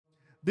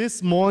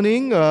This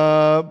morning,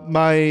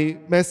 my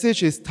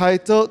message is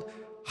titled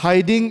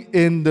Hiding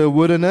in the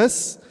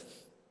Wilderness.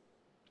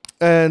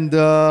 And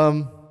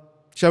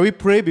shall we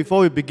pray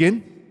before we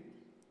begin?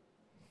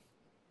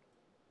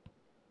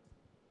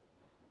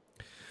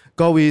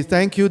 God, we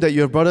thank you that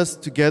you have brought us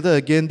together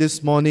again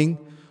this morning.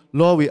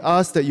 Lord, we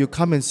ask that you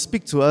come and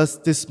speak to us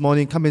this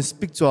morning. Come and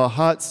speak to our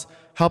hearts.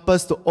 Help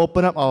us to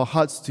open up our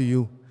hearts to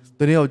you. In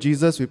the name of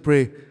Jesus, we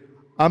pray.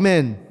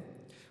 Amen.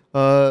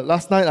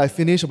 Last night I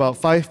finished about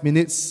 5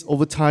 minutes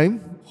over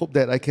time. Hope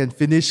that I can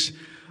finish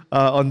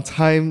on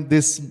time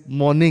this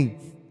morning.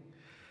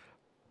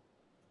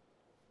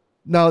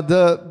 Now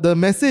the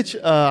message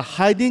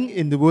hiding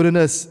in the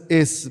wilderness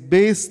is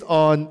based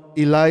on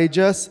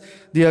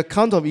the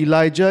account of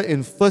Elijah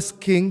in 1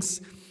 Kings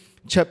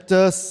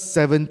chapter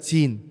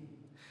 17.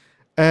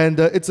 And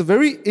it's a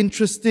very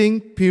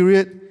interesting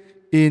period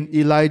in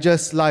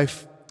Elijah's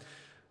life.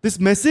 This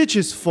message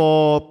is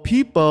for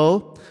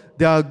people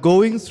they are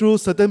going through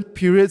certain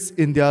periods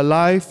in their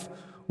life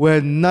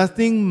where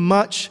nothing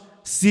much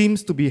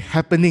seems to be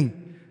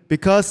happening.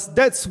 Because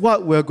that's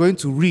what we're going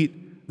to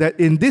read. That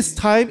in this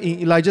time in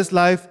Elijah's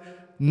life,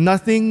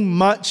 nothing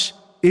much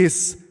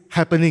is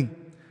happening.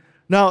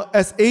 Now,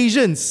 as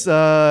Asians,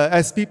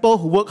 as people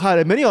who work hard,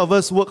 and many of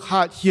us work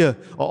hard here,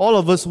 or all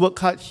of us work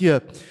hard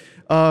here,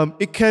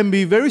 it can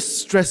be very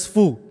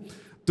stressful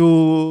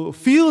to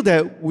feel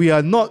that we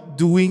are not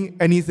doing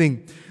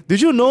anything. Did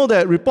you know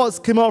that reports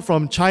came out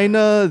from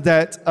China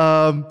that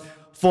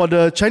for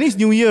the Chinese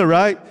New Year,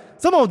 right,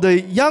 some of the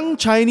young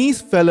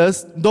Chinese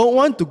fellas don't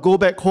want to go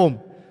back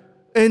home.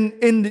 And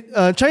in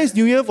Chinese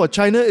New Year for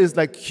China is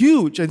like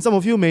huge, and some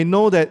of you may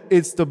know that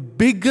it's the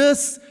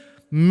biggest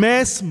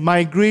mass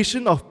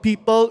migration of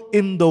people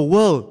in the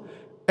world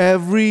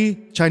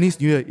every Chinese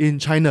New Year in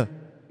China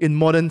in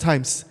modern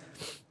times.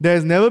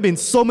 There's never been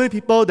so many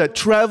people that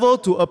travel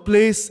to a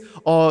place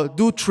or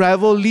do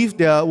travel, leave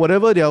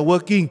whatever they are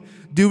working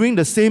during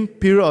the same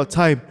period of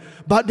time.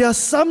 But there are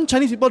some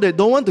Chinese people that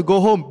don't want to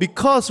go home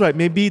because, right,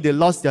 maybe they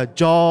lost their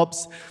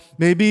jobs,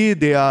 maybe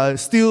they are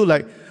still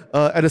like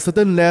at a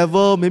certain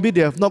level, maybe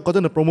they have not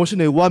gotten the promotion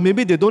they want,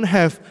 maybe they don't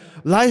have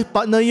life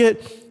partner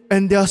yet,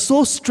 and they are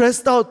so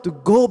stressed out to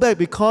go back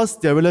because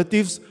their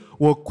relatives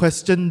will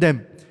question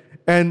them.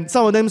 And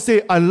some of them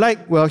say,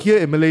 unlike here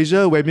in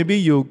Malaysia, where maybe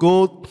you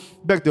go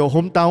back to your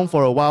hometown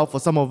for a while, for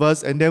some of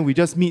us, and then we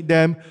just meet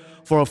them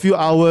for a few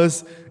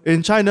hours.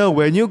 In China,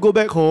 when you go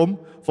back home,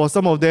 for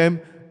some of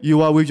them,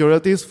 you are with your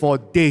relatives for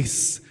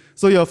days.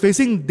 So you're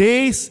facing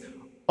days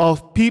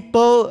of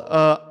people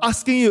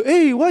asking you,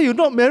 hey, why you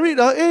not married?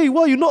 Hey,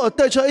 why you not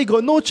attached? Hey,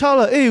 got no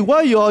child? Hey,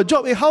 why your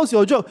job? Hey, how's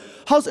your job?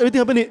 How's everything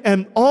happening?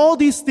 And all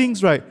these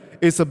things, right,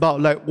 it's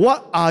about like,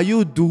 what are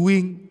you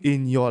doing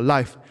in your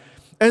life?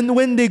 And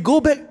when they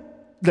go back,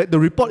 like the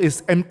report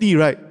is empty,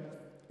 right?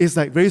 It's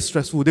like very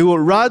stressful. They would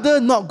rather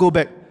not go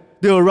back.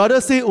 They would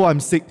rather say, oh, I'm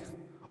sick.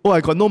 Oh,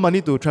 I got no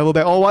money to travel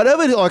back. Or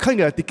whatever it is, or I can't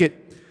get a ticket.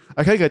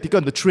 I can't get a ticket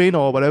on the train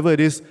or whatever it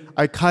is.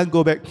 I can't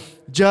go back.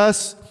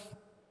 Just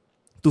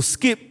to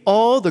skip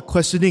all the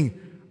questioning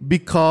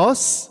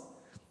because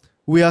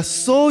we are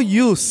so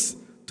used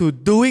to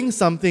doing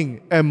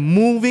something and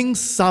moving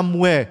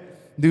somewhere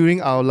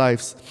during our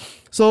lives.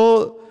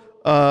 So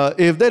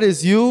if that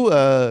is you,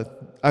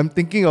 I'm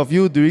thinking of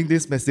you during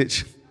this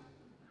message.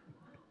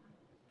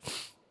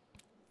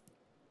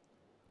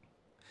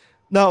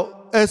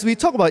 Now, as we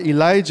talk about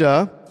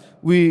Elijah,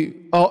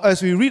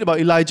 as we read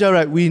about Elijah,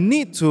 right, we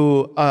need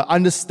to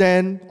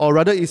understand, or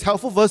rather it's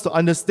helpful for us to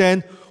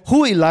understand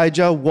who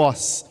Elijah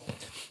was.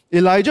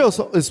 Elijah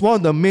is one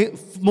of the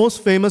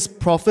most famous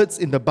prophets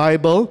in the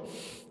Bible,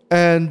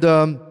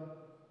 and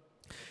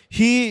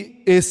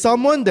he is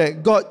someone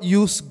that God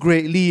used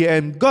greatly,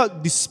 and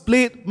God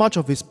displayed much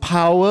of his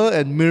power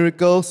and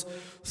miracles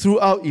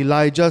throughout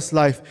Elijah's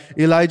life.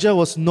 Elijah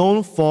was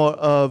known for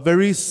a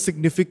very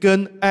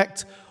significant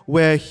act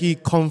where he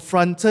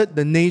confronted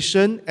the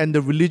nation and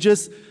the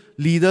religious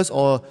leaders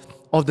of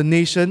the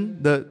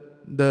nation,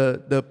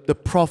 the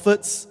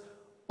prophets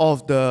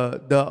of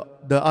the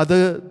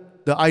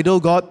idol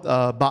god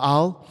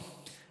Baal,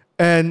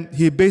 and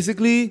he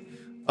basically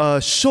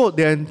showed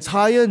the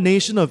entire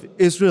nation of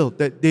Israel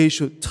that they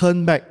should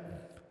turn back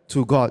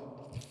to God.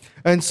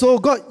 And so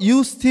God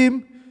used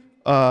him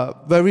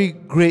very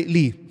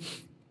greatly.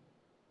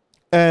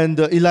 And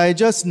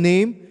Elijah's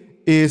name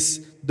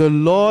is the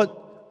Lord.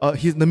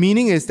 The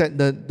meaning is that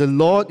the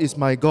Lord is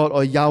my God,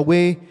 or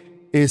Yahweh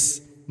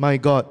is my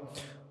God.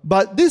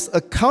 But this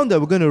account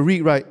that we're going to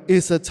read, right,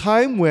 is a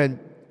time when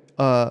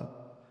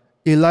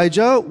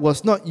Elijah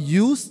was not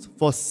used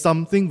for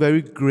something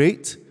very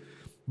great,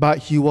 but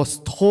he was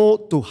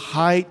told to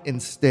hide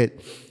instead.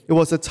 It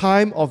was a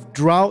time of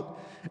drought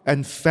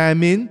and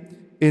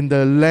famine in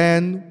the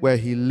land where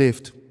he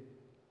lived.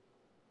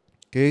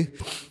 Okay,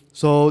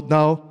 so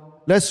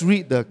now let's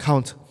read the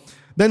account.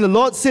 Then the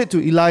Lord said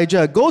to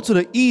Elijah, go to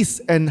the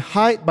east and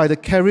hide by the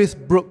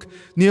Kerith brook,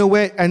 near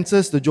where it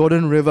enters the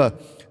Jordan River.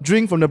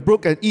 drink from the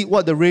brook and eat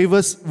what the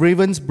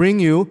ravens bring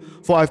you,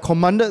 for I've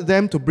commanded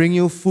them to bring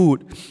you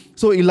food.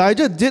 So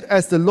Elijah did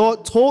as the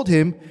Lord told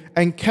him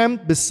and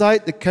camped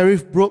beside the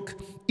Cherith brook,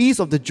 east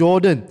of the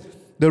Jordan.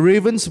 The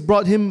ravens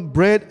brought him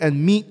bread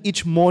and meat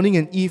each morning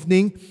and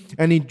evening,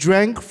 and he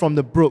drank from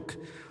the brook.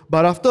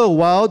 But after a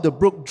while, the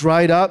brook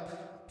dried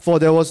up, for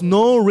there was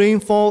no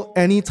rainfall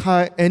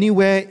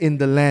anywhere in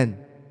the land.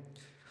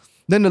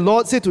 Then the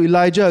Lord said to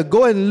Elijah,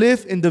 "Go and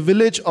live in the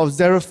village of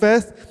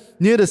Zarephath,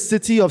 near the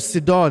city of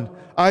Sidon.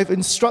 I've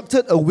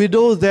instructed a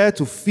widow there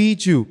to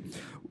feed you."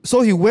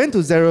 So he went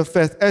to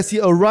Zarephath. As he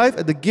arrived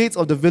at the gates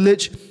of the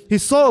village, he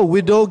saw a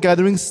widow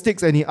gathering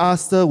sticks, and he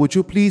asked her, "Would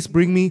you please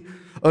bring me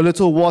a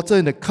little water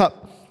in a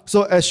cup?"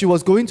 So as she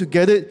was going to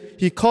get it,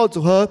 he called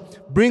to her,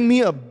 "Bring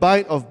me a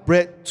bite of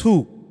bread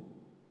too."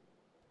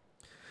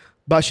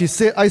 But she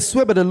said, "I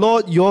swear by the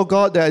Lord your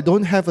God that I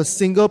don't have a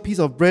single piece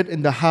of bread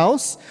in the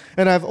house,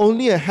 and I have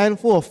only a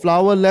handful of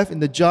flour left in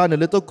the jar and a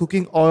little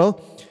cooking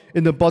oil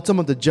in the bottom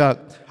of the jug.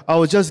 I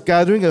was just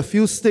gathering a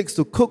few sticks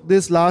to cook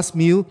this last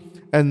meal,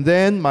 and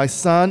then my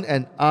son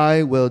and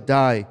I will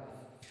die."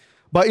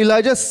 But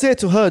Elijah said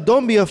to her,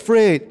 "Don't be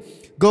afraid.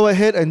 Go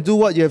ahead and do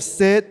what you have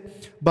said,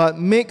 but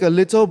make a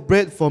little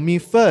bread for me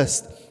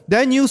first.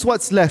 Then use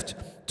what's left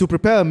to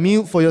prepare a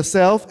meal for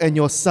yourself and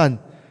your son.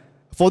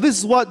 For this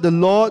is what the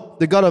Lord,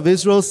 the God of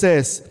Israel,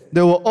 says: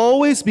 there will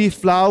always be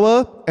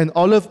flour and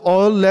olive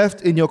oil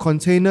left in your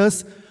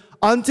containers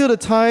until the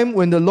time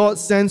when the Lord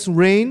sends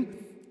rain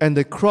and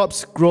the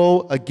crops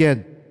grow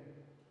again."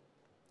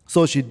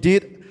 So she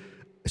did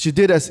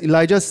as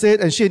Elijah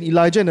said, and she and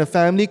Elijah and her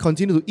family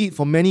continued to eat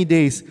for many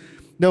days.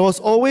 There was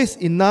always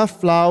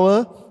enough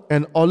flour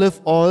and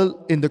olive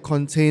oil in the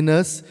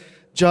containers,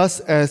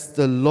 just as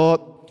the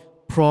Lord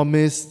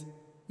promised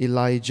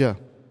Elijah.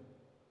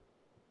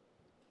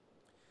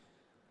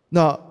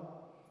 Now,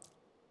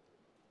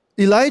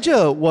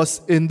 Elijah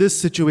was in this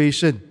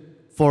situation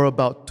for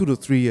about 2 to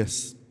 3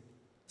 years.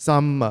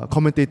 Some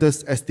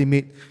commentators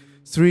estimate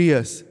 3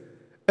 years.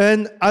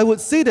 And I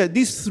would say that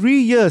these 3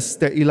 years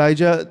that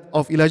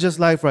Elijah's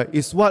life, right,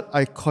 is what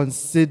I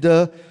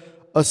consider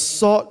a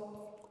sort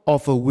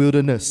of a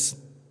wilderness.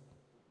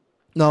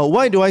 Now,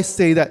 why do I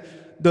say that?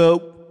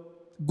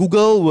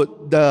 Google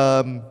would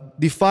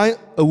define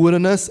a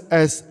wilderness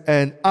as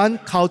an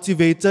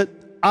uncultivated,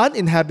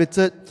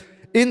 uninhabited,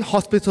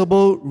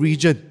 inhospitable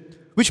region,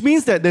 which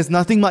means that there's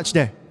nothing much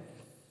there.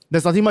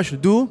 There's nothing much to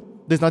do.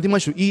 There's nothing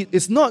much to eat.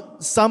 It's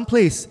not some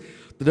place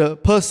that the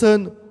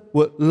person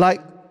would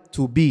like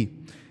to be.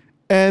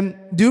 And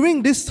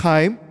during this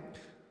time,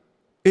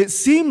 it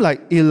seemed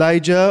like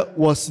Elijah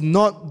was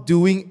not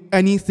doing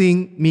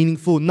anything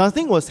meaningful.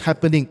 Nothing was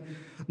happening.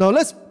 Now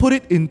let's put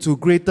it into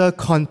greater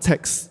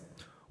context.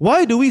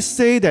 Why do we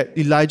say that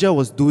Elijah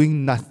was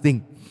doing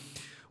nothing?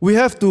 We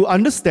have to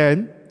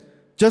understand,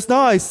 just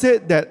now I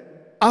said that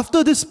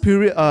after this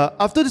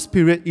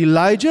period,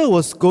 Elijah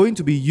was going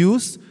to be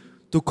used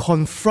to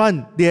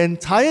confront the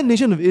entire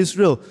nation of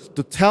Israel,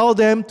 to tell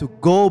them to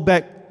go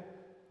back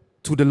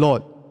to the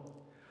Lord.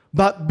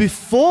 But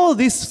before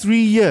these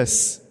 3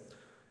 years,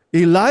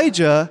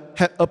 Elijah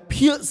had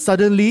appeared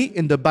suddenly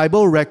in the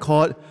Bible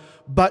record,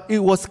 but it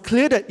was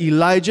clear that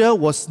Elijah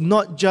was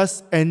not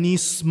just any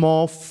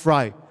small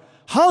fry.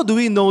 How do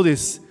we know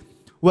this?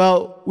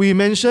 Well, we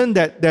mentioned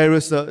that there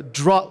is a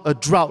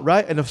drought,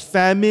 right? And a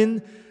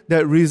famine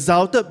that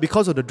resulted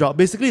because of the drought.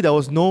 Basically, there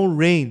was no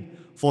rain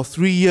for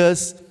 3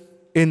 years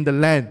in the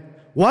land.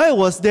 Why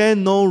was there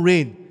no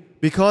rain?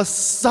 Because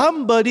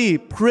somebody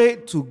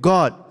prayed to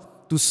God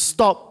to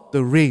stop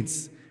the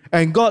rains.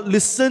 And God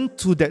listened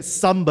to that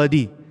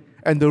somebody,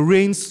 and the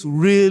rains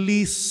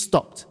really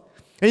stopped.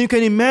 And you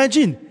can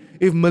imagine,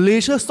 if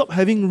Malaysia stopped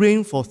having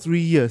rain for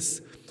 3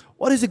 years,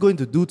 what is it going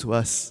to do to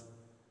us?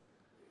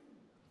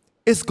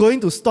 It's going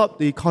to stop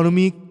the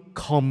economy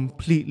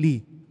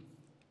completely,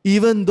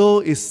 even though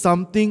it's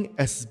something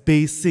as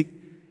basic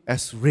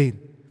as rain.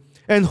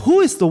 And who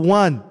is the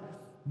one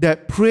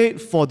that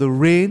prayed for the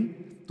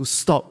rain to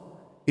stop?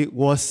 It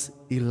was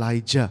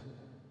Elijah.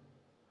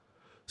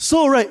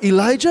 So, right,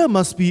 Elijah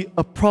must be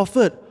a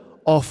prophet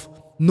of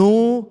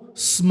no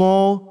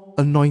small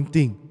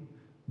anointing,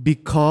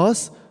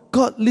 because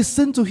God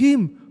listened to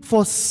him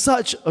for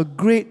such a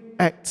great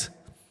act.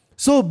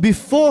 So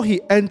before he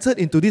entered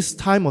into this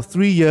time of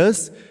 3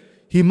 years,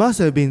 he must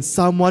have been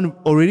someone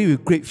already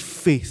with great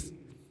faith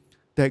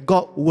that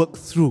God worked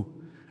through.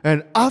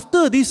 And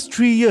after these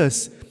 3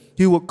 years,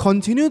 he would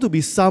continue to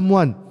be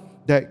someone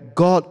that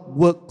God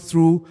worked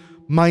through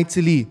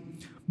mightily.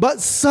 But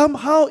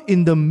somehow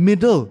in the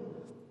middle,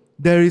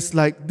 there is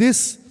like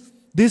this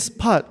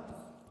part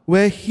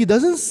where he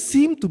doesn't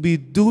seem to be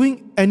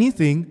doing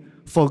anything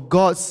for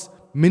God's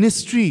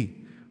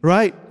ministry,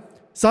 right?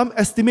 Some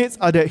estimates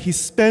are that he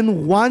spent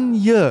 1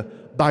 year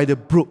by the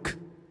brook.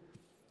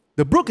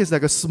 The brook is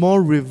like a small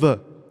river.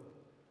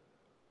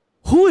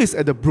 Who is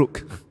at the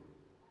brook?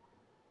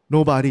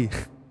 Nobody.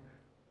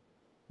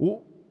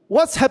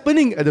 What's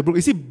happening at the brook?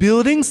 Is he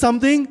building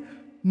something?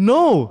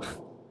 No.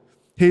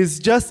 He's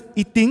just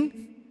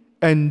eating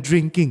and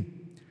drinking.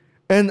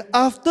 And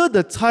after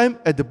the time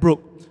at the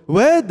brook,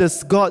 where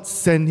does God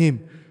send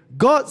him?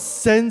 God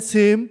sends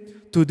him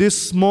to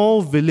this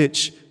small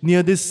village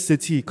near this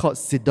city called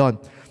Sidon.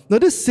 Now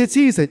this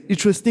city is an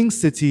interesting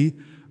city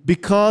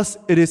because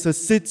it is a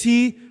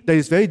city that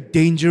is very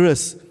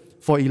dangerous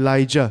for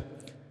Elijah,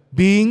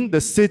 being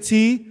the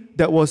city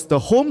that was the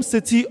home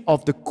city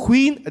of the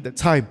queen at the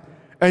time.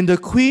 And the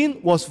queen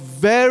was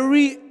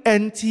very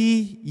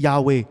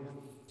anti-Yahweh.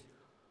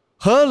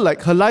 Her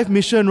life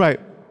mission, right,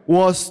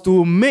 was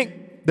to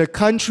make the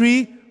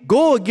country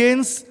go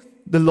against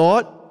the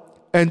Lord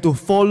and to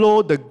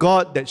follow the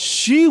God that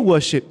she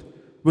worshipped,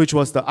 which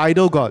was the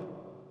idol god.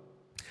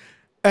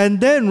 And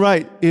then,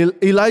 right,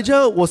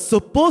 Elijah was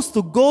supposed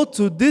to go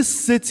to this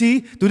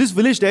city, to this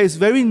village that is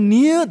very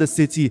near the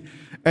city,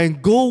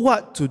 and do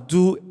what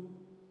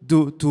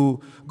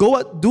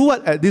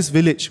at this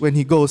village when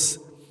he goes?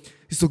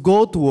 Is to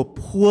go to a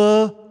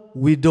poor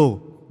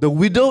widow. The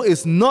widow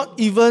is not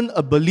even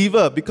a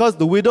believer because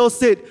the widow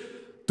said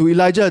to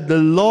Elijah, "The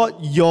Lord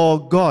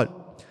your God."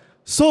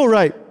 So,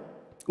 right,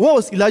 what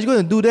was Elijah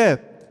going to do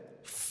there?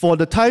 For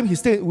the time he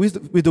stayed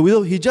with the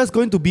widow, he's just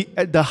going to be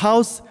at the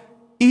house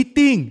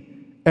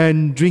eating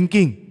and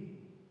drinking.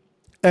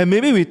 And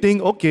maybe we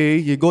think,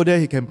 okay, he go there,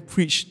 he can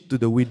preach to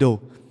the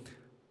widow.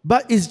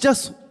 But it's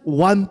just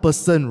one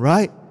person,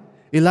 right?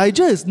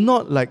 Elijah is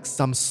not like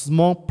some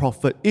small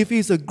prophet. If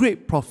he's a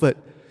great prophet,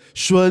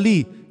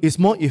 surely it's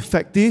more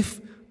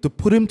effective to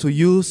put him to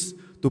use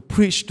to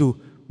preach to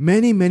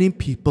many, many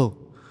people,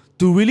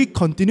 to really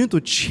continue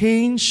to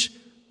change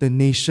the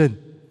nation.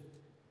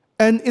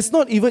 And it's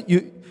not even,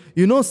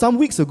 you know, some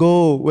weeks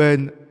ago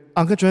when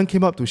Uncle John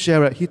came up to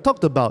share, right, he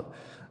talked about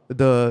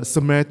the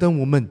Samaritan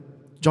woman,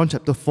 John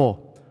chapter 4,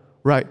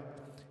 right?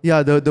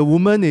 Yeah, the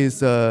woman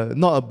is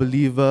not a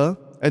believer,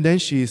 and then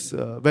she's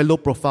very low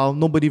profile,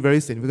 nobody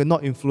very significant,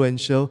 not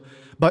influential.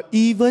 But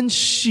even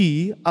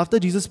she, after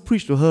Jesus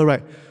preached to her,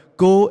 right,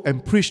 go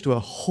and preach to a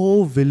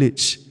whole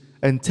village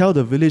and tell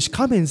the village,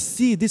 come and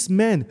see this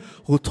man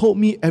who told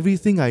me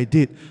everything I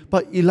did.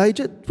 But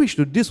Elijah preached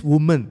to this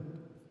woman,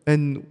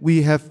 and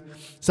we have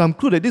some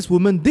clue that this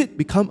woman did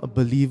become a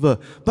believer.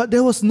 But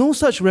there was no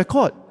such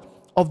record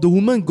of the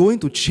woman going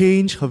to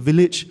change her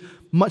village,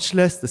 much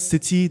less the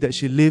city that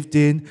she lived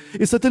in.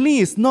 It certainly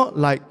is not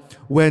like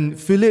when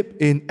Philip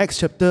in Acts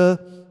chapter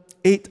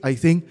 8, I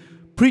think,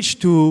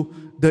 preached to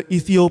the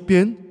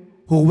Ethiopian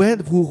who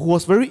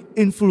was very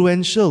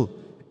influential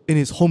in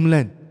his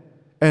homeland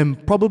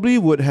and probably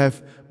would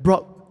have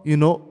brought,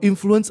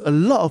 influenced a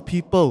lot of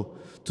people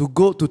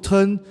to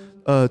turn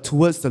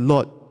towards the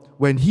Lord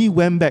when he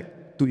went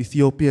back to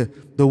Ethiopia.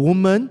 The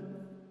woman,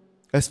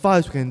 as far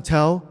as we can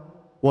tell,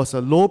 was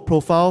a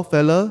low-profile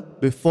fella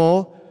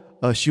before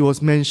she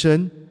was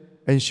mentioned,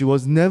 and she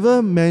was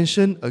never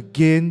mentioned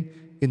again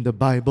in the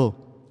Bible,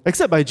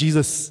 except by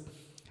Jesus.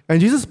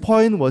 And Jesus'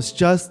 point was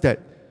just that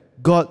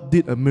God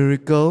did a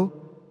miracle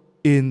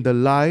in the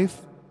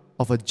life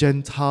of a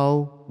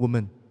Gentile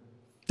woman.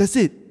 That's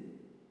it.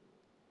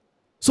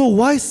 So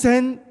why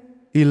send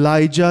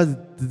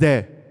Elijah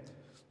there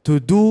to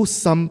do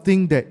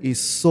something that is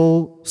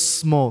so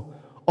small?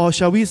 Or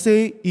shall we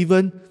say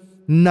even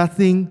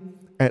nothing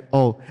at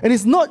all? And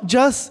it's not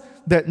just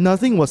that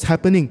nothing was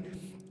happening.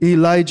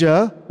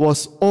 Elijah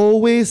was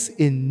always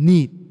in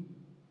need.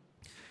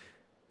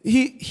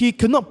 He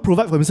cannot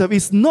provide for himself.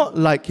 It's not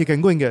like he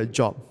can go and get a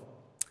job.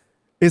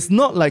 It's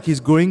not like he's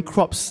growing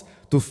crops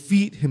to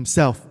feed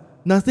himself.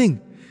 Nothing.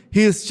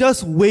 He is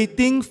just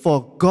waiting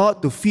for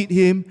God to feed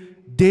him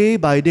day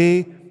by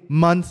day,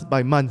 month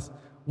by month,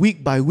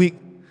 week by week.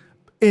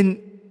 And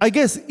I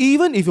guess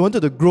even if he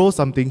wanted to grow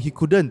something, he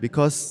couldn't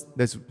because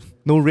there's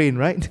no rain,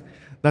 right?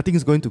 Nothing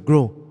is going to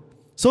grow.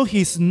 So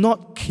he's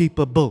not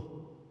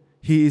capable.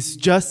 He is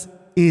just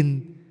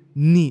in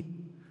need.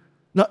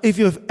 Now, if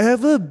you have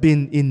ever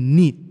been in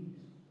need,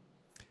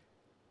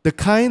 the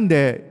kind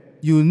that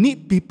you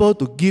need people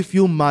to give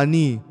you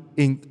money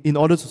in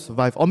order to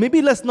survive, or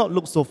maybe let's not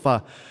look so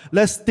far.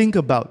 Let's think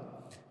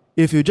about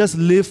if you just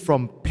live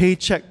from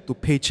paycheck to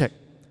paycheck.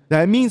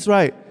 That means,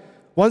 right,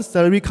 once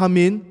salary come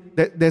in,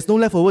 there's no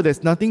leftover,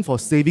 there's nothing for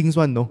savings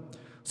one, no?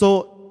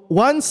 So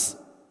once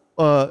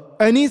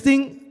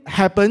anything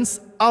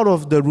happens out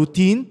of the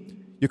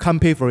routine, you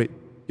can't pay for it.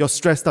 You're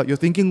stressed out. You're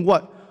thinking,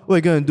 what are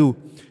you going to do?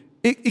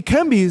 It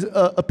can be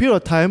a period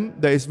of time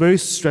that is very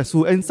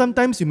stressful. And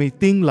sometimes you may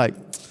think like,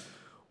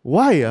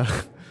 why?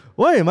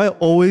 Why am I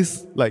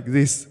always like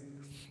this?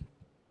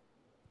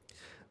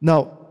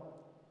 Now,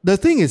 the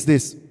thing is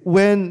this.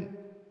 When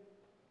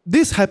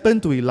this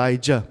happened to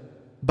Elijah,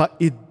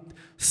 but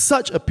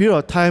such a period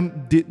of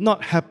time did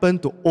not happen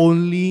to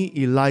only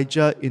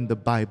Elijah in the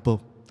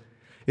Bible.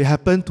 It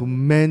happened to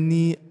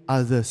many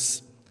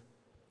others.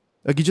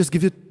 I can just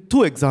give you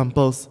two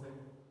examples.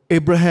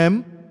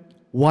 Abraham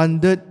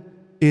wandered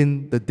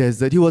in the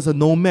desert. He was a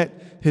nomad.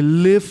 He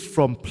lived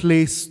from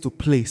place to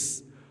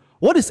place.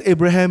 What is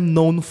Abraham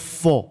known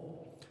for?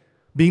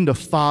 Being the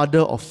father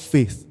of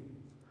faith.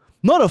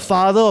 Not a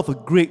father of a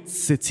great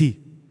city.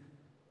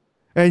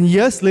 And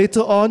years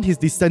later on, his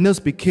descendants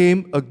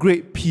became a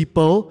great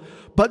people.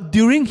 But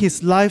during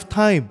his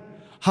lifetime,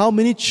 how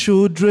many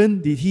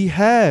children did he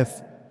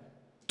have?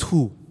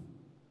 2.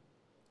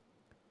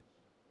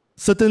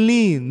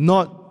 Certainly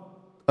not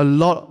a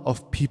lot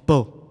of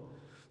people.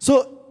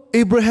 So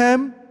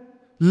Abraham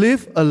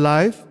lived a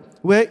life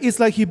where it's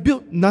like he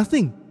built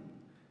nothing.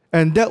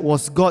 And that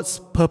was God's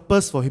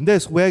purpose for him. That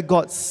is where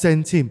God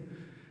sent him.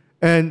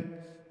 And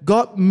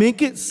God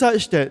made it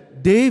such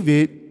that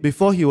David,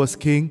 before he was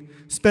king,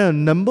 spent a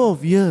number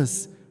of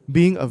years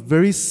being a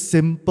very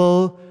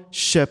simple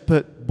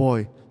shepherd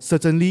boy.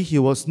 Certainly he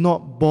was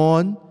not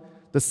born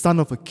the son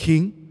of a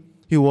king.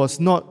 He was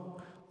not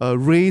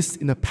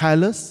raised in a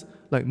palace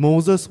like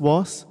Moses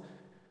was.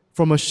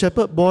 From a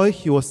shepherd boy,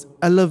 he was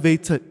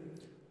elevated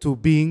to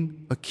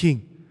being a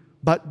king.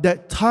 But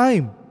that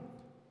time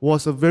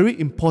was a very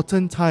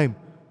important time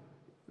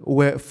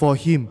for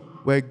him,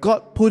 where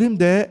God put him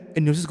there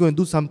and he was just going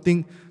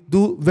to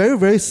do very,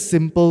 very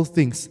simple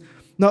things.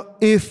 Now,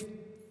 if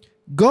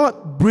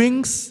God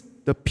brings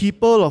the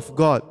people of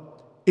God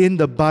in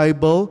the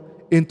Bible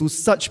into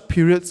such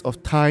periods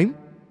of time,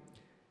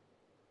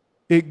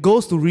 it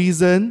goes to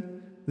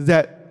reason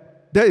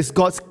that that is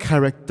God's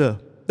character.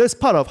 That's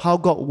part of how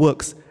God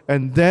works.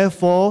 And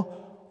therefore,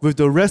 with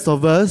the rest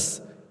of us,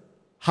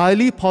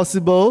 highly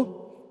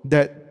possible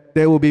that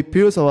there will be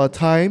periods of our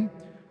time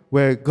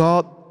where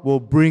God will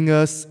bring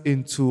us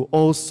into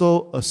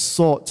also a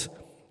sort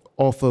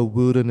of a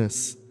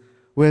wilderness,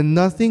 where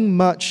nothing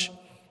much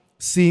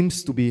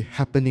seems to be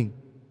happening.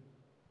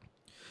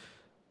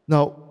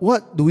 Now,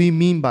 what do we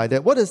mean by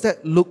that? What does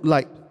that look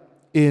like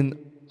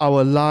in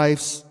our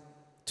lives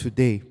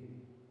today?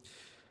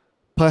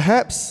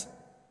 Perhaps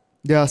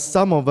there are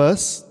some of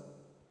us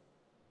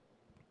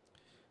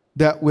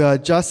that we are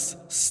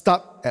just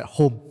stuck at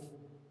home.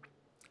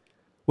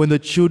 When the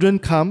children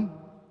come,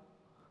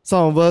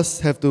 some of us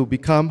have to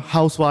become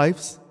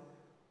housewives,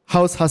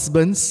 house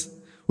husbands.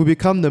 We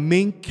become the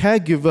main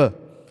caregiver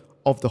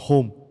of the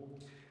home.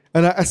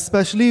 And I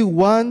especially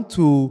want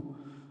to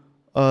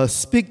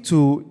speak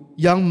to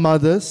young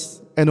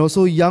mothers and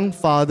also young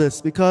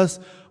fathers, because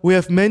we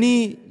have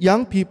many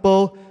young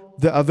people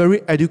that are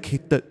very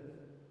educated,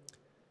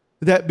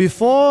 that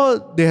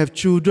before they have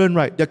children,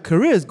 right, their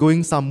career is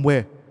going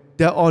somewhere.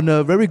 They're on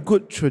a very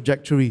good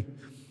trajectory.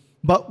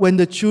 But when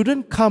the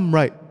children come,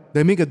 right,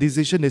 they make a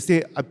decision, they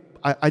say,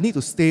 I need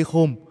to stay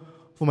home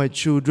for my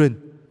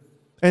children.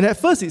 And at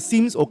first it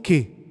seems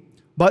okay.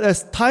 But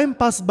as time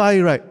passes by,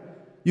 right,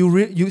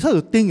 you start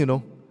to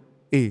think,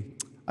 hey,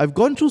 I've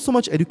gone through so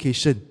much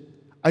education.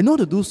 I know how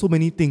to do so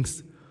many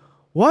things.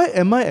 Why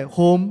am I at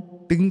home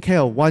taking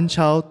care of 1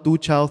 child, 2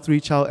 child, 3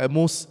 child, at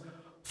most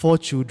 4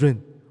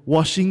 children?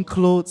 Washing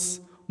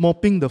clothes,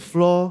 mopping the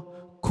floor,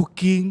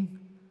 cooking,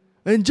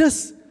 and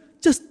just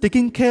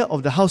taking care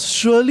of the house.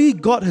 Surely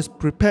God has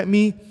prepared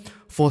me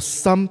for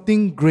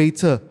something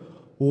greater.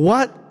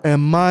 What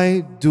am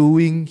I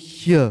doing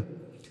here?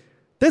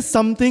 That's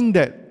something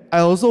that I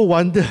also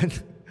wondered.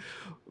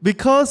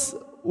 Because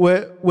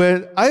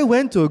when I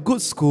went to a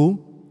good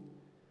school,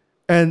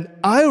 and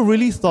I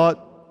really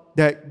thought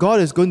that God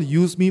is going to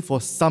use me for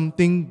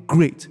something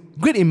great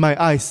in my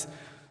eyes.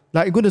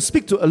 Like, I'm going to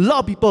speak to a lot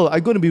of people.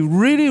 I'm going to be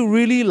really,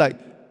 really like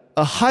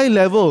a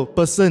high-level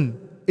person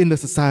in the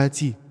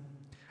society.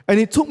 And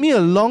it took me a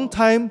long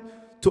time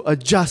to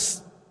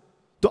adjust,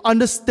 to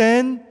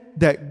understand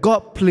that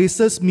God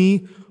places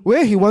me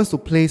where He wants to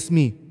place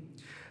me.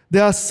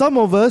 There are some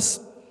of us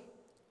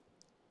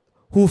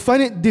who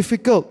find it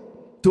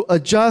difficult to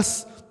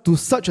adjust to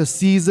such a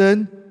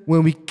season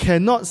when we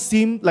cannot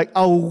seem like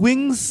our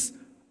wings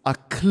are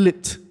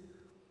clipped.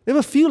 You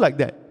ever feel like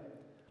that?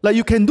 Like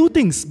you can do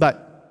things,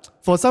 but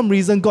for some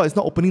reason God is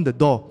not opening the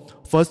door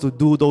for us to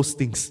do those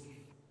things.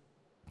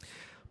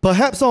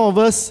 Perhaps some of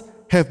us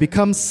have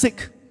become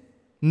sick,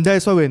 and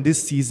that's why we're in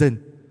this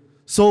season.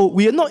 So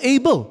we are not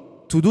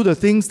able to do the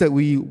things that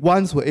we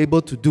once were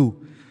able to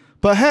do.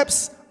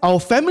 Perhaps our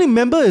family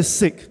member is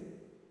sick,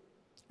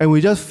 and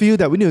we just feel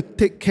that we need to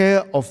take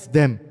care of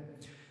them.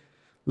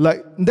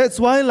 Like, that's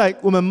why,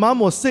 like, when my mom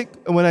was sick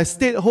and when I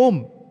stayed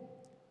home,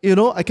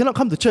 I cannot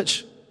come to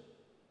church.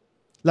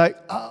 Like,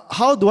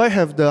 how do I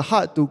have the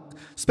heart to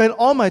spend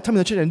all my time in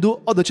the church and do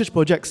all the church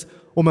projects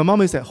when my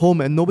mom is at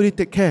home and nobody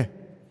take care?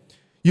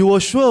 You will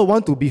sure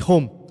want to be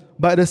home,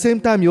 but at the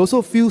same time, you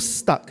also feel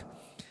stuck.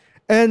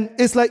 And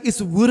it's like,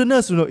 it's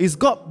wilderness, it's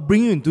God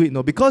bringing you into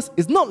it, because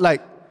it's not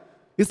like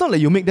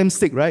you make them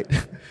sick, right?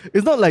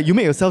 It's not like you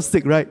make yourself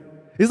sick, right?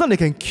 It's not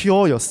like you can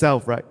cure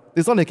yourself, right?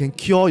 It's not like you can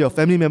cure your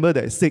family member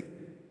that is sick.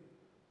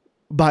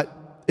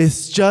 But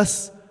it's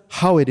just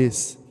how it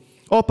is.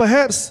 Or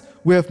perhaps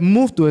we have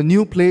moved to a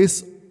new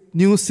place,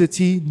 new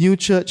city, new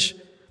church.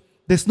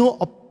 There's no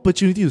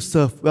opportunity to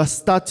serve. We are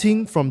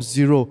starting from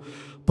zero.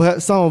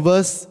 Perhaps some of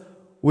us,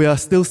 we are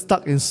still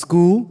stuck in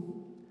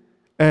school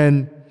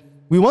and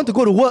we want to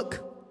go to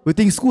work. We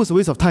think school is a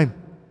waste of time.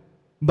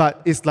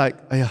 But it's like,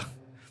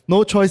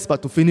 no choice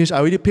but to finish. I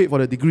already paid for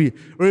the degree,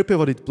 already paid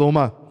for the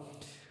diploma.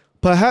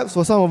 Perhaps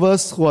for some of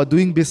us who are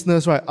doing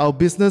business, right, our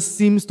business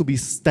seems to be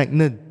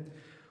stagnant.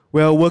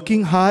 We are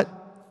working hard,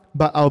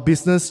 but our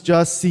business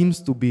just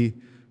seems to be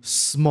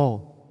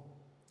small.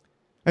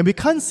 And we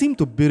can't seem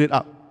to build it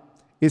up.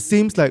 It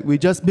seems like we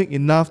just make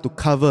enough to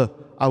cover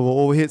our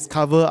overheads,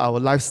 cover our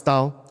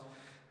lifestyle.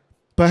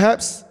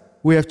 Perhaps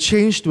we have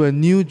changed to a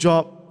new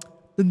job.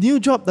 The new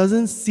job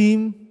doesn't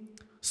seem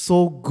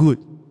so good.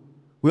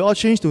 We all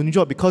change to a new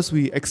job because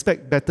we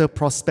expect better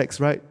prospects,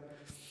 right?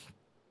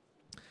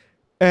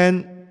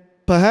 And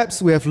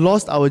perhaps we have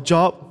lost our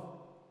job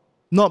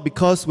not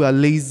because we are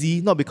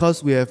lazy, not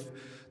because we have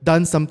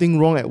done something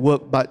wrong at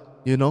work,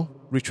 but,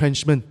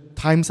 retrenchment.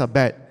 Times are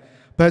bad.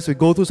 Perhaps we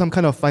go through some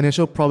kind of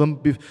financial problem,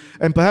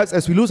 and perhaps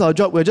as we lose our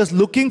job, we're just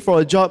looking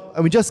for a job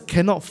and we just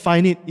cannot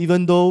find it,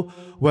 even though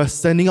we're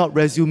sending out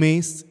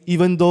resumes,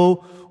 even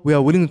though we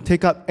are willing to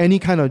take up any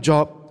kind of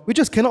job. We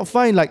just cannot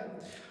find,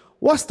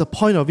 what's the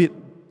point of it?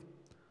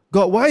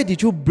 God, why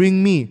did you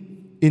bring me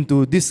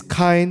into this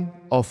kind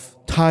of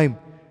time?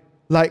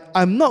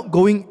 I'm not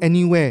going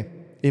anywhere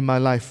in my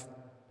life.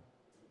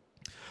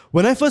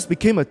 When I first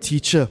became a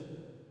teacher,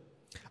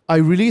 I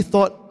really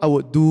thought I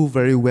would do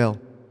very well.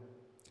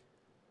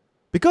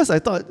 Because I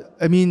thought,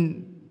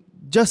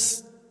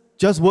 just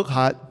work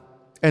hard,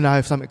 and I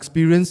have some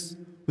experience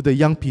with the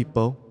young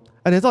people,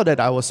 and I thought that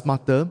I was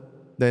smarter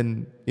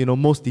than,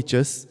 most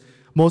teachers,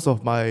 most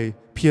of my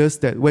peers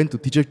that went to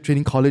teacher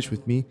training college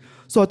with me.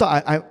 So I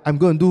thought I'm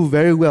going to do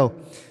very well.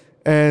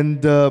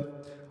 And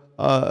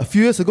a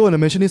few years ago, when I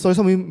mentioned this story,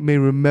 some of you may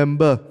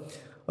remember,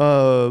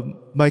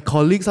 my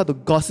colleagues had to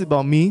gossip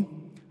about me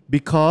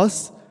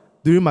because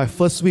during my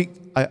first week,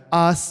 I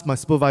asked my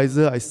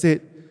supervisor, I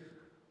said,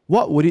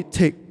 what would it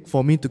take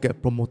for me to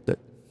get promoted?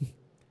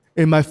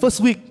 In my first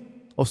week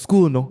of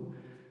school,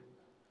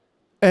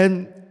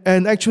 And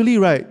actually,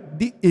 right,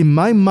 in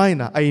my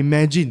mind, I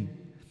imagine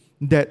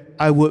that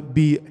I would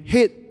be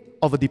head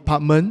of a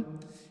department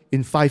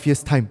in 5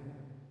 years' time.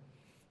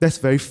 That's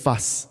very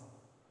fast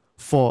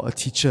for a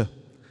teacher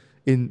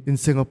in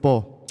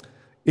Singapore.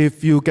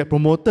 If you get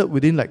promoted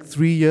within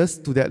 3 years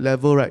to that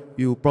level, right,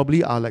 you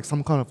probably are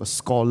some kind of a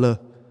scholar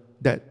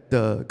that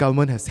the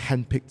government has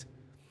handpicked.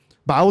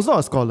 But I was not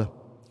a scholar.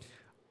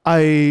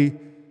 I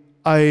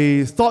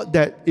thought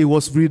that it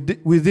was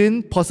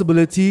within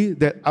possibility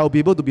that I'll be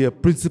able to be a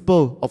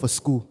principal of a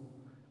school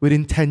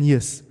within 10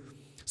 years.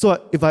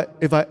 So if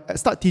I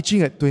start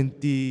teaching at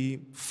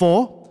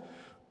 24,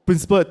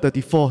 principal at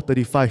 34,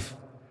 35,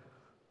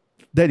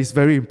 that is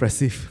very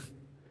impressive.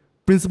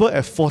 Principal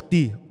at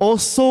 40,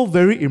 also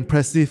very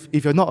impressive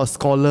if you're not a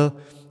scholar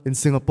in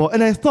Singapore.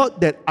 And I thought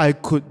that I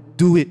could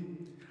do it.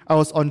 I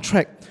was on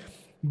track.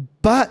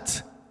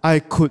 But I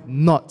could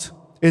not.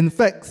 In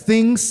fact,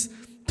 things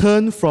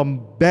turned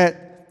from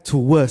bad to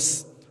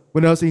worse.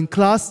 When I was in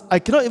class, I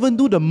cannot even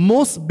do the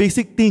most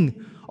basic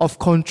thing of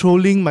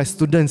controlling my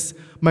students.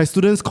 My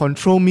students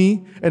control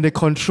me and they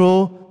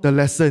control the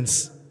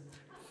lessons.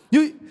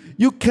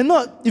 You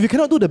cannot, if you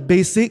cannot do the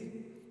basic,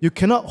 you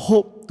cannot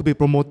hope to be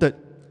promoted.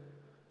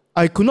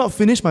 I could not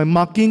finish my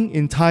marking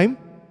in time.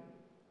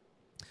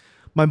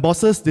 My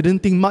bosses didn't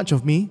think much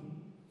of me.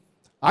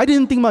 I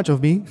didn't think much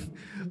of me.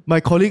 My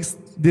colleagues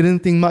didn't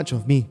think much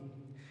of me.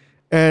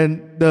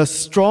 And the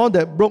straw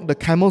that broke the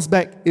camel's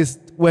back is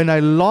when I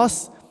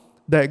lost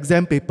the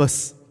exam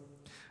papers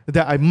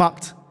that I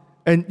marked.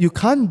 And you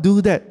can't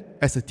do that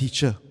as a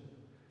teacher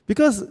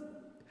because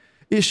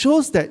it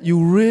shows that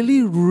you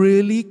really,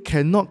 really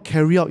cannot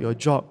carry out your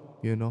job,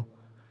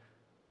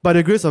 By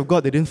the grace of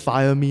God, they didn't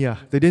fire me.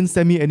 They didn't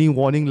send me any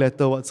warning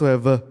letter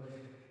whatsoever.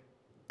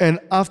 And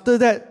after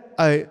that,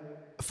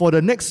 for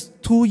the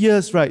next 2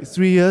 years,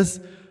 3 years,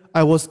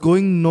 I was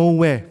going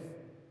nowhere.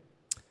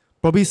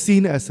 Probably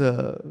seen as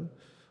a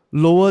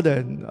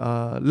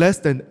less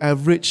than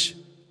average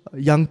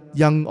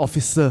young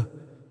officer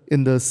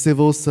in the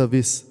civil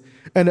service.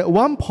 And at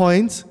one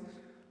point,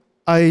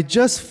 I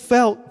just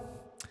felt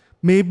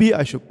maybe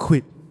I should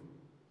quit.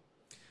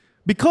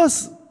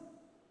 Because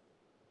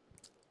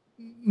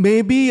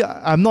maybe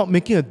I'm not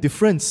making a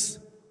difference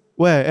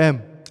where I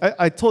am.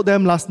 I told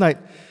them last night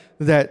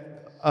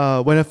that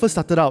when I first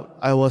started out,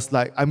 I was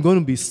like, I'm going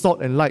to be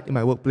salt and light in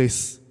my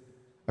workplace.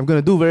 I'm going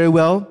to do very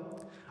well.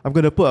 I'm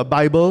going to put a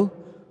Bible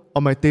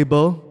on my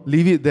table,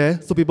 leave it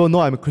there so people know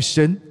I'm a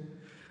Christian.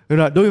 I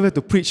don't even have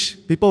to preach.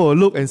 People will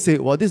look and say,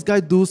 well, this guy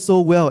do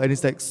so well and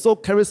he's so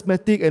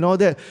charismatic and all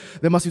that.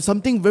 There must be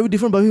something very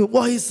different about him.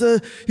 Wow, he's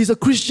a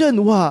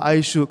Christian. Wow,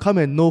 I should come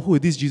and know who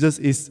this Jesus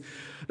is.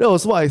 That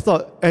was what I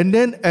thought. And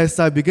then as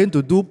I began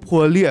to do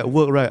poorly at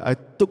work, I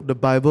took the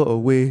Bible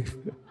away.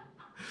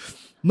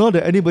 Not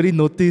that anybody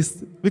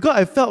noticed. Because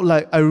I felt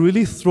like I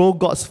really throw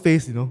God's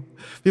face,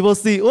 People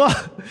see, wow,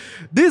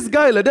 this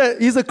guy like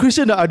that, he's a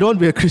Christian. I don't want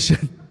to be a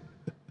Christian.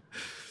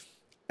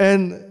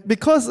 And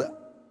because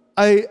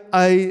I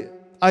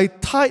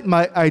tied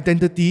my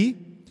identity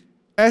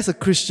as a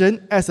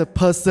Christian, as a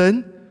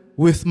person,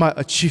 with my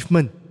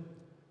achievement.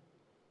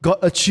 God,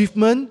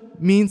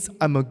 achievement means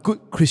I'm a good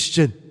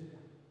Christian,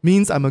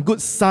 means I'm a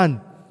good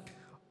son,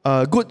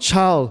 a good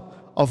child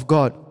of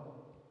God.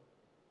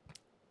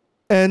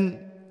 And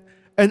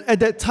at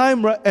that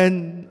time,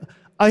 and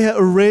I had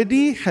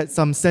already had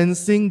some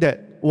sensing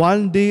that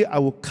one day I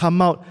will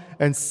come out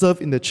and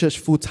serve in the church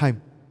full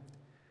time.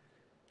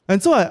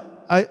 And so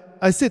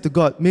I said to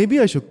God, maybe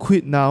I should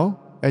quit now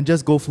and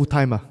just go full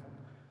time.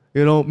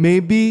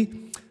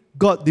 Maybe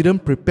God didn't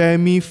prepare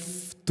me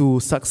to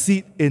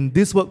succeed in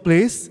this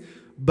workplace,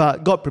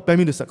 but God prepared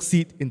me to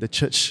succeed in the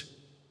church.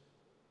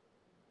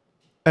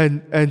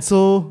 And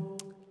so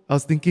I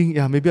was thinking,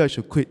 maybe I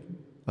should quit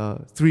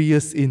 3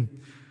 years in.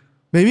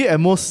 Maybe at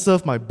most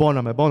serve my bond,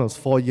 and my bond was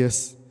 4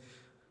 years.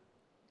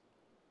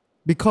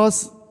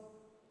 Because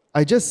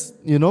I just,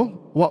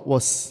 what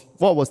was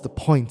the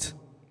point?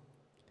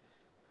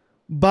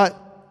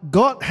 But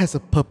God has a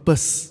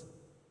purpose.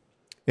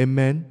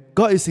 Amen.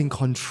 God is in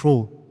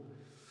control.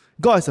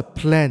 God has a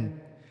plan.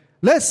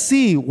 Let's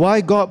see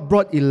why God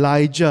brought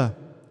Elijah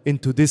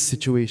into this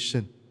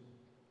situation.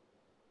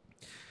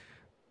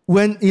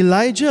 When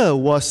Elijah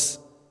was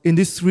in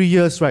these 3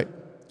 years, right,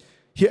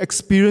 he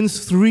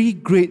experienced 3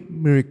 great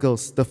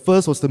miracles. The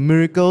first was the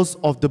miracles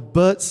of the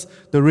birds,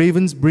 the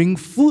ravens bring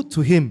food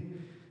to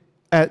him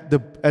at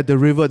the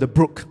river, the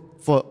brook,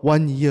 for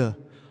 1 year.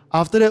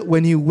 After that,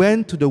 when he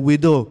went to the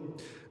widow,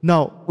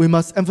 now we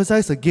must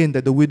emphasize again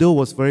that the widow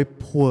was very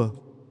poor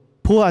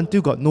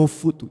until got no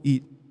food to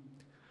eat.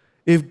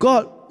 If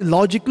God,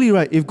 logically,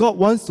 right, if God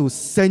wants to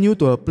send you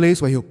to a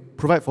place where He'll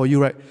provide for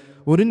you, right,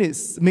 wouldn't it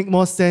make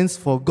more sense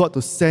for God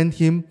to send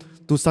him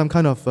to some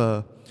kind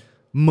of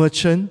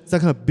merchant, some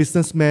kind of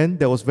businessman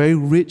that was very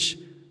rich,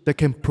 that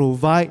can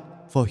provide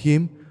for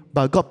him,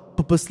 but God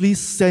purposely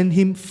sent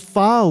him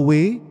far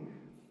away,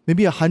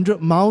 maybe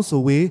 100 miles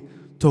away,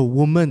 to a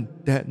woman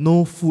that had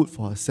no food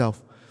for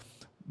herself.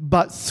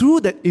 But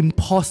through that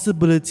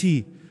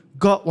impossibility,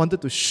 God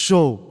wanted to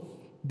show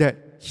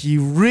that He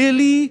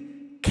really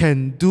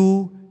can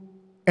do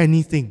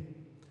anything.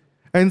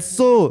 And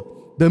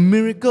so, the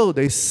miracle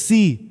they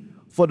see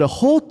for the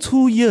whole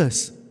 2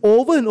 years,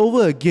 over and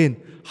over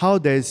again, how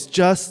there's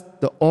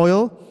just the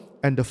oil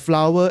and the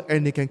flour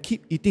and they can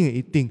keep eating and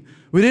eating.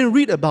 We didn't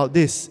read about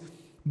this,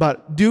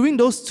 but during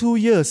those 2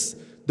 years,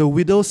 the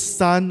widow's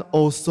son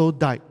also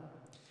died.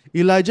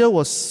 Elijah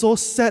was so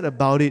sad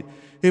about it.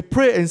 He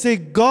prayed and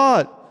said,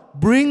 God,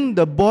 bring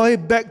the boy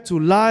back to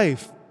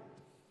life.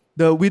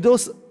 The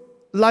widow's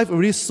life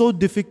already so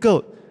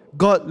difficult.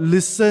 God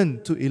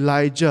listened to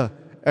Elijah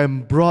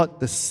and brought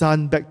the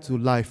son back to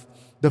life.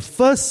 The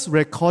first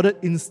recorded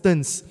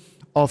instance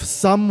of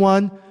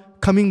someone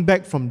coming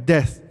back from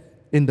death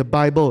in the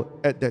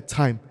Bible at that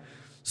time.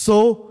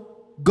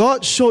 So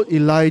God showed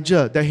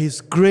Elijah that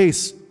His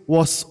grace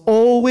was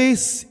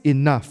always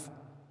enough.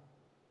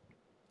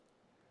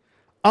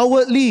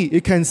 Outwardly,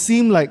 it can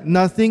seem like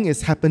nothing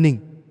is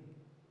happening.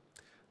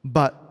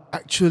 But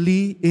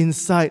actually,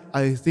 inside,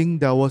 I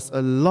think there was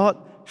a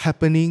lot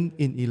happening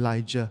in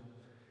Elijah.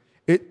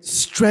 It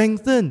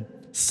strengthened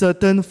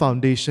certain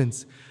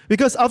foundations.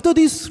 Because after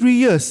these 3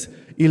 years,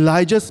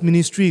 Elijah's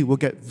ministry will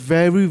get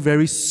very,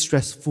 very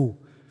stressful.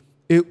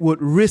 It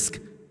would risk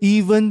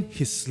even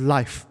his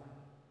life.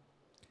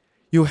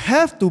 You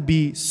have to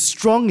be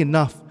strong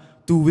enough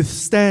to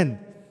withstand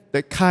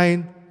that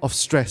kind of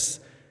stress.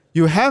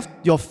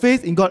 Your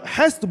faith in God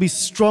has to be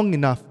strong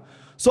enough.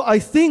 So I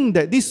think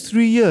that these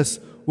 3 years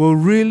were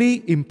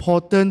really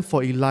important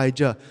for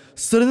Elijah.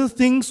 Certain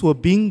things were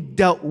being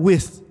dealt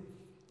with,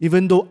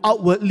 even though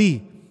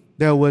outwardly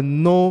there were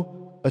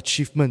no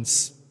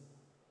achievements.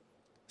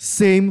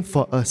 Same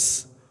for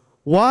us.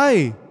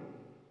 Why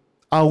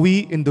are we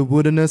in the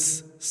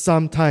wilderness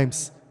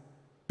sometimes?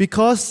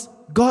 Because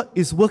God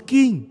is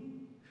working.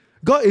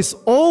 God is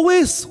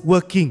always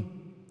working.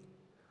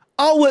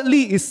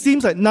 Outwardly, it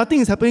seems like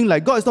nothing is happening,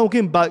 like God is not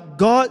working, but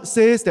God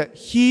says that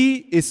He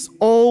is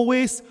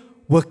always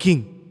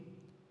working.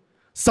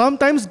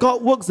 Sometimes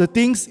God works the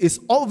things is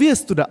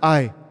obvious to the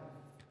eye.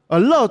 A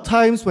lot of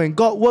times when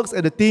God works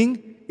at the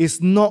thing,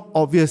 it's not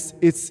obvious,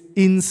 it's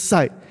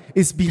inside.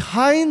 It's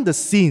behind the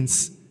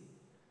scenes.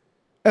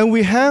 And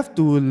we have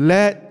to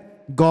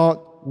let God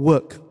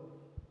work.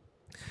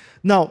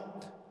 Now,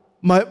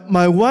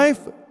 my wife,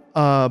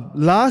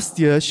 last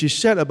year, she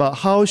shared about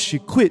how she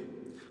quit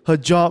her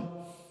job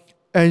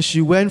and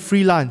she went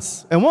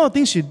freelance. And one of the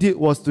things she did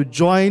was to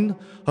join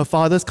her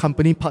father's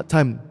company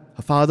part-time.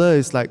 Her father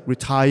is like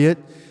retired,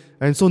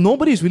 and so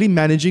nobody is really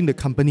managing the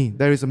company.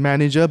 There is a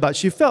manager, but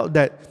she felt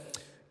that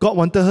God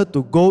wanted her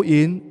to go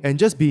in and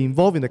just be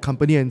involved in the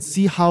company and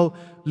see how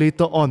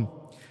later on.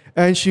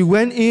 And she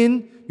went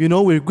in,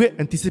 with great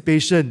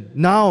anticipation.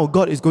 Now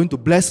God is going to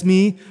bless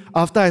me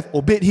after I've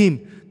obeyed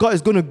Him. God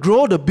is going to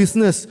grow the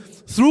business.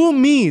 Through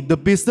me, the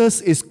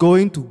business is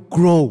going to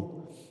grow.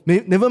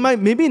 Never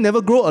mind, maybe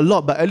never grow a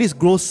lot, but at least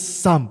grow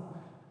some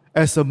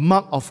as a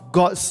mark of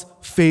God's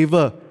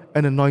favor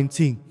and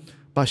anointing.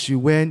 But she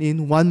went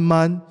in 1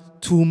 month,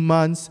 2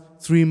 months,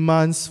 3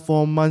 months,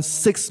 4 months,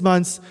 6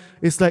 months.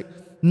 It's like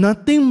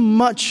nothing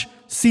much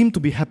seemed to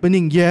be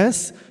happening.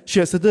 Yes, she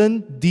had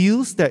certain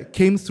deals that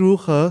came through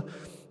her,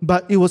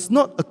 but it was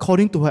not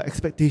according to her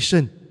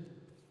expectation.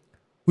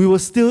 We were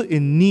still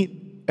in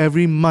need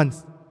every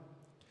month.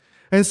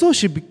 And so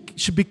she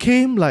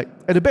became like,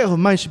 at the back of her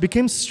mind, she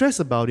became stressed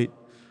about it.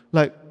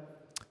 Like,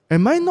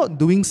 Am I not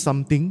doing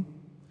something?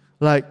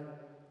 Like,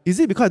 is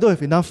it because I don't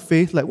have enough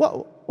faith? Like,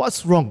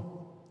 what's wrong?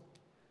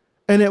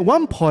 And at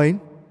one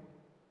point,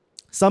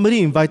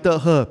 somebody invited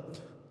her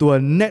to a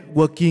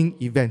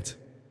networking event.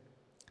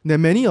 There are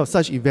many of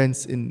such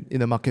events in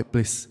the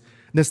marketplace.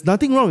 There's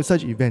nothing wrong with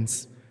such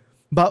events.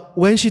 But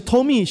when she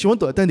told me she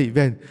wanted to attend the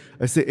event,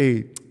 I said,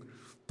 hey,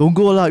 don't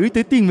go lah,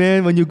 irritating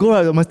man. When you go,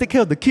 you must take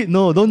care of the kid.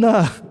 No, don't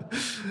lah.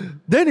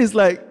 Then it's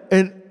like,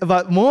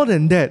 but more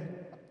than that,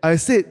 I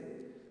said,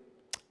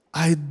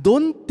 I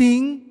don't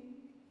think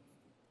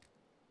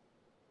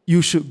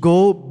you should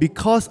go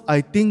because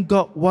I think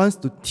God wants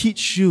to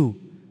teach you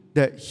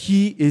that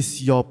He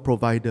is your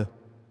provider.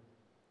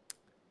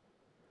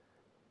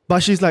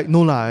 But she's like,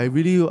 no lah, I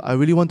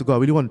really want to go, I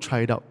really want to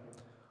try it out.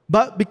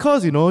 But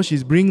because,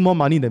 she's bringing more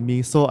money than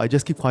me, so I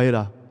just keep quiet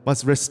lah.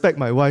 Must respect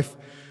my wife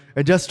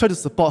and just try to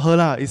support her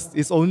lah.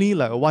 It's only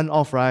like a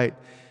one-off, right?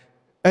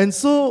 And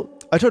so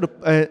I tried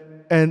to,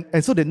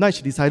 and so that night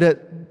she decided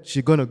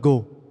she's gonna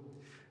go.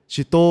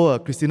 She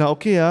told Christina,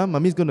 okay,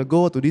 mommy's gonna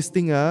go to this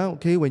thing,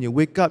 okay, when you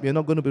wake up, you're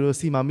not gonna be able to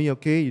see mommy,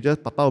 okay, you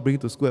just, papa will bring you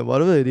to school and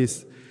whatever it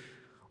is.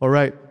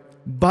 Alright.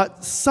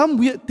 But some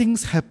weird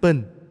things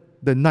happened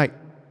the night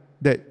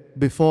that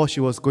before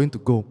she was going to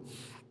go.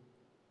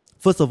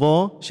 First of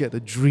all, she had a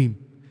dream.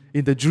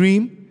 In the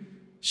dream,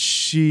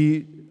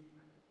 she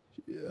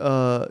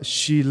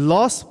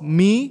lost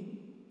me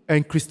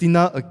and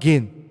Christina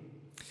again.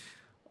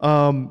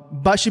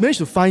 But she managed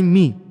to find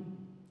me,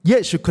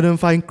 yet she couldn't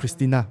find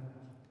Christina.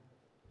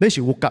 Then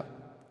she woke up.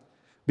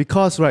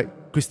 Because,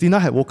 Christina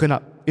had woken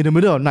up in the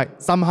middle of the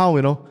night, somehow,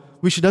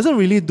 which she doesn't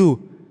really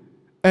do.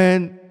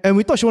 And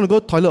we thought she wanted to go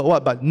to the toilet or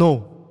what, but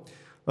no.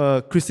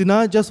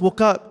 Christina just woke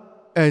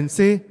up and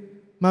said,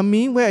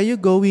 Mommy, where are you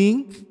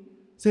going?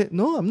 Said,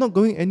 no, I'm not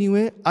going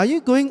anywhere. Are you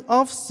going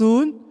off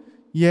soon?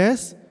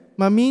 Yes.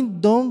 Mommy,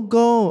 don't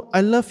go.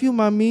 I love you,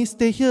 Mommy.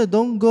 Stay here.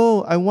 Don't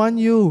go. I want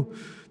you.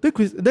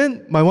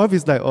 Then my wife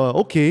is like,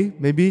 okay,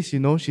 maybe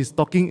she's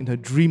talking in her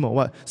dream or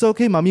what. So,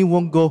 okay, Mommy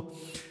won't go.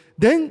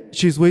 Then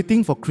she's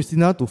waiting for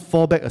Christina to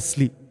fall back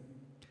asleep,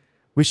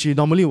 which she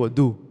normally would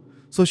do.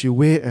 So she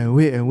wait,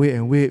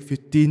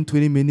 15,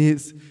 20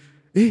 minutes.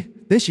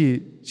 Then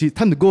she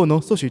time to go, no?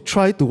 So she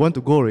tried to want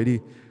to go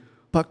already.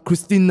 But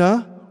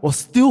Christina was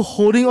still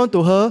holding on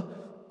to her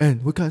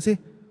and we can say,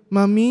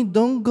 Mommy,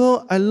 don't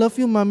go. I love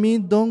you, Mommy.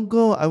 Don't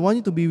go. I want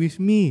you to be with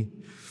me.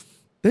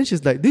 Then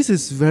she's like, this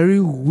is very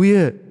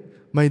weird.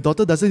 My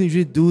daughter doesn't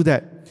usually do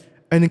that.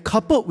 And then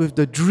coupled with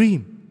the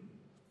dream,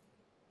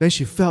 then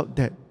she felt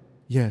that,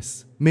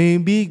 yes,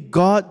 maybe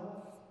God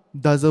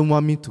doesn't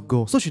want me to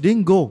go. So she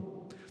didn't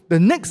go. The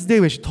next day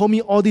when she told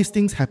me all these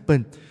things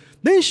happened,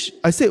 then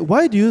I said,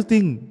 why do you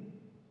think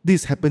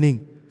this is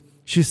happening?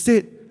 She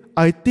said,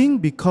 I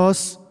think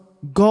because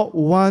God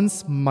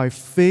wants my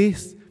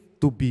faith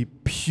to be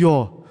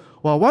pure.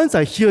 Well, once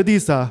I hear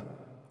this, I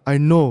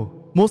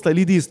know most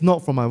likely this is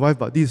not from my wife,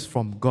 but this is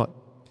from God.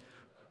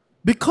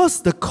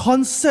 Because the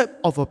concept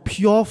of a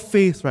pure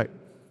faith,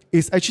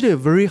 is actually a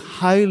very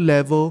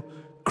high-level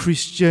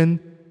Christian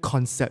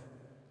concept.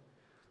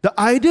 The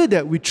idea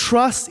that we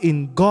trust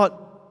in God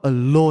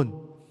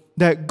alone,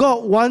 that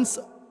God wants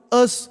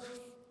us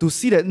to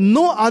see that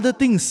no other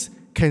things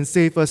can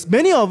save us.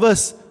 Many of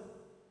us,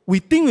 we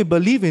think we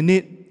believe in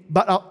it,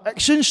 but our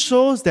action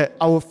shows that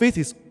our faith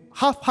is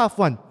half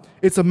one.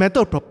 It's a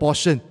matter of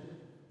proportion.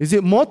 Is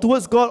it more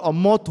towards God or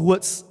more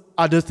towards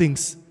other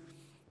things?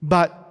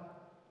 But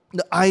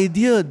the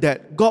idea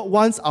that God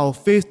wants our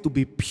faith to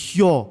be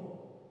pure,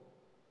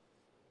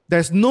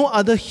 there's no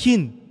other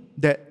hint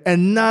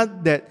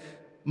that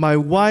my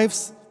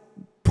wife's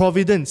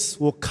providence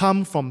will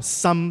come from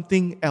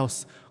something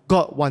else.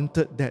 God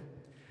wanted that.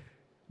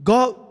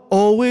 God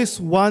always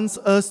wants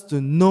us to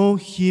know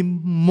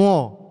Him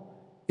more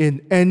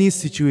in any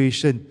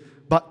situation,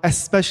 but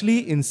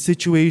especially in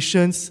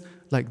situations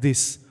like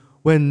this,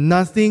 when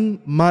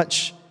nothing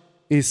much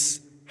is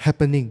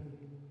happening.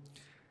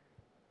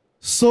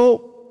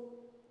 So,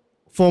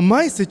 for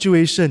my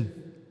situation,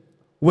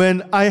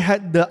 when I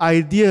had the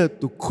idea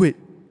to quit,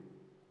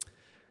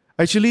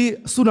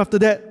 actually, soon after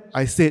that,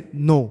 I said,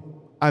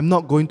 no, I'm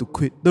not going to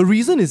quit. The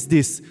reason is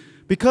this,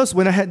 because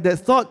when I had that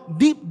thought,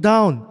 deep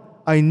down,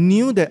 I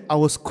knew that I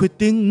was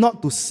quitting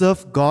not to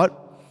serve God,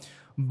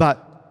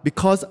 but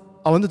because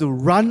I wanted to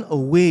run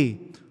away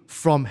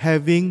from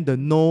having the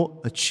no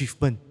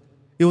achievement.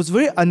 It was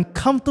very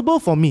uncomfortable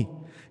for me.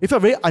 It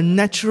felt very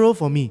unnatural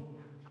for me.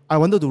 I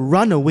wanted to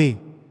run away.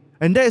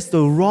 And that is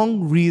the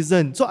wrong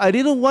reason. So I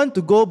didn't want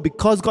to go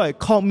because God had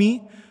called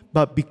me,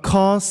 but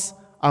because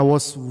I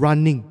was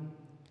running.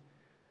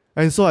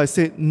 And so I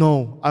said,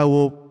 no, I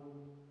will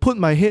put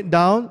my head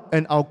down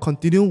and I'll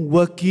continue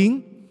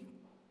working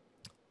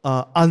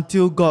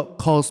until God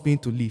calls me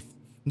to leave.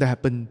 That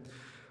happened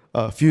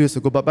a few years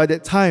ago. But by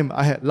that time,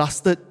 I had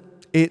lasted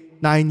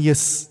 8-9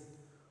 years.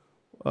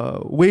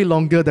 Way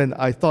longer than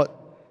I thought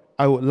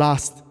I would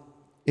last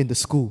in the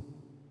school.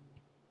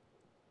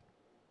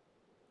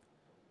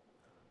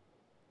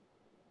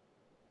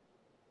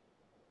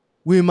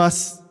 We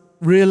must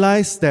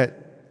realize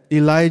that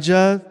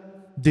Elijah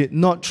did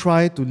not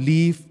try to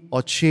leave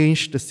or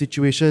change the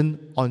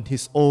situation on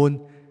his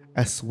own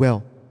as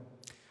well.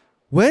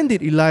 When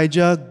did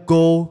Elijah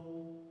go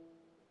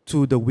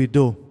to the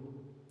widow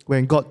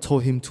when God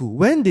told him to?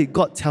 When did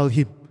God tell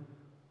him?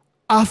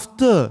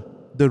 After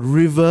the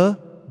river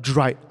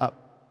dried up,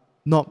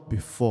 not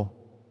before.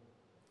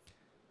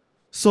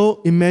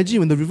 So imagine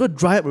when the river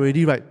dried up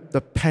already, right,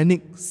 the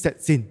panic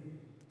sets in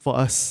for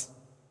us.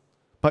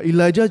 But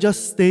Elijah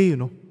just stay,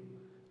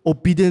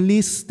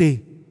 obediently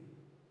stay.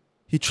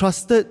 He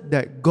trusted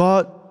that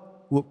God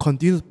would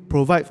continue to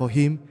provide for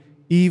him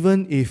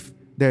even if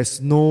there's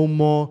no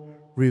more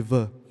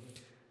river.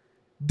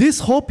 This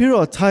whole period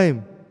of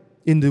time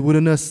in the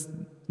wilderness,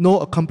 no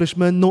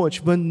accomplishment, no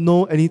achievement,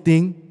 no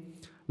anything,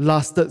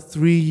 lasted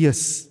 3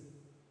 years.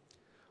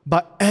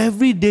 But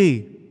every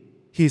day,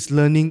 he's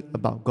learning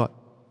about God.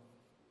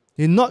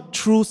 And not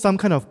through some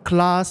kind of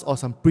class or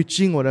some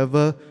preaching,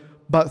 whatever,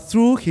 but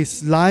through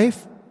his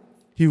life,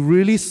 he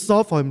really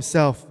saw for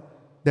himself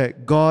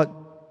that God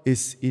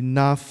is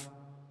enough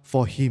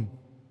for him.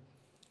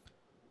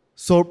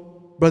 So,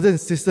 brothers and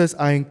sisters,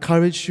 I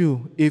encourage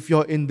you, if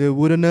you're in the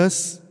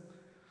wilderness,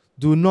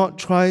 do not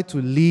try to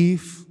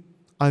leave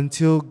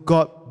until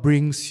God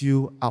brings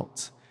you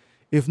out.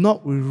 If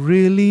not, we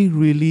really,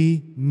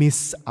 really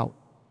miss out.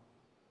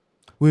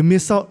 We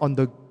miss out on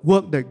the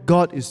work that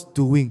God is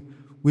doing.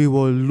 We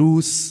will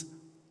lose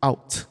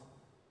out.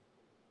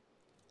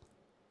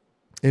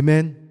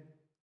 Amen.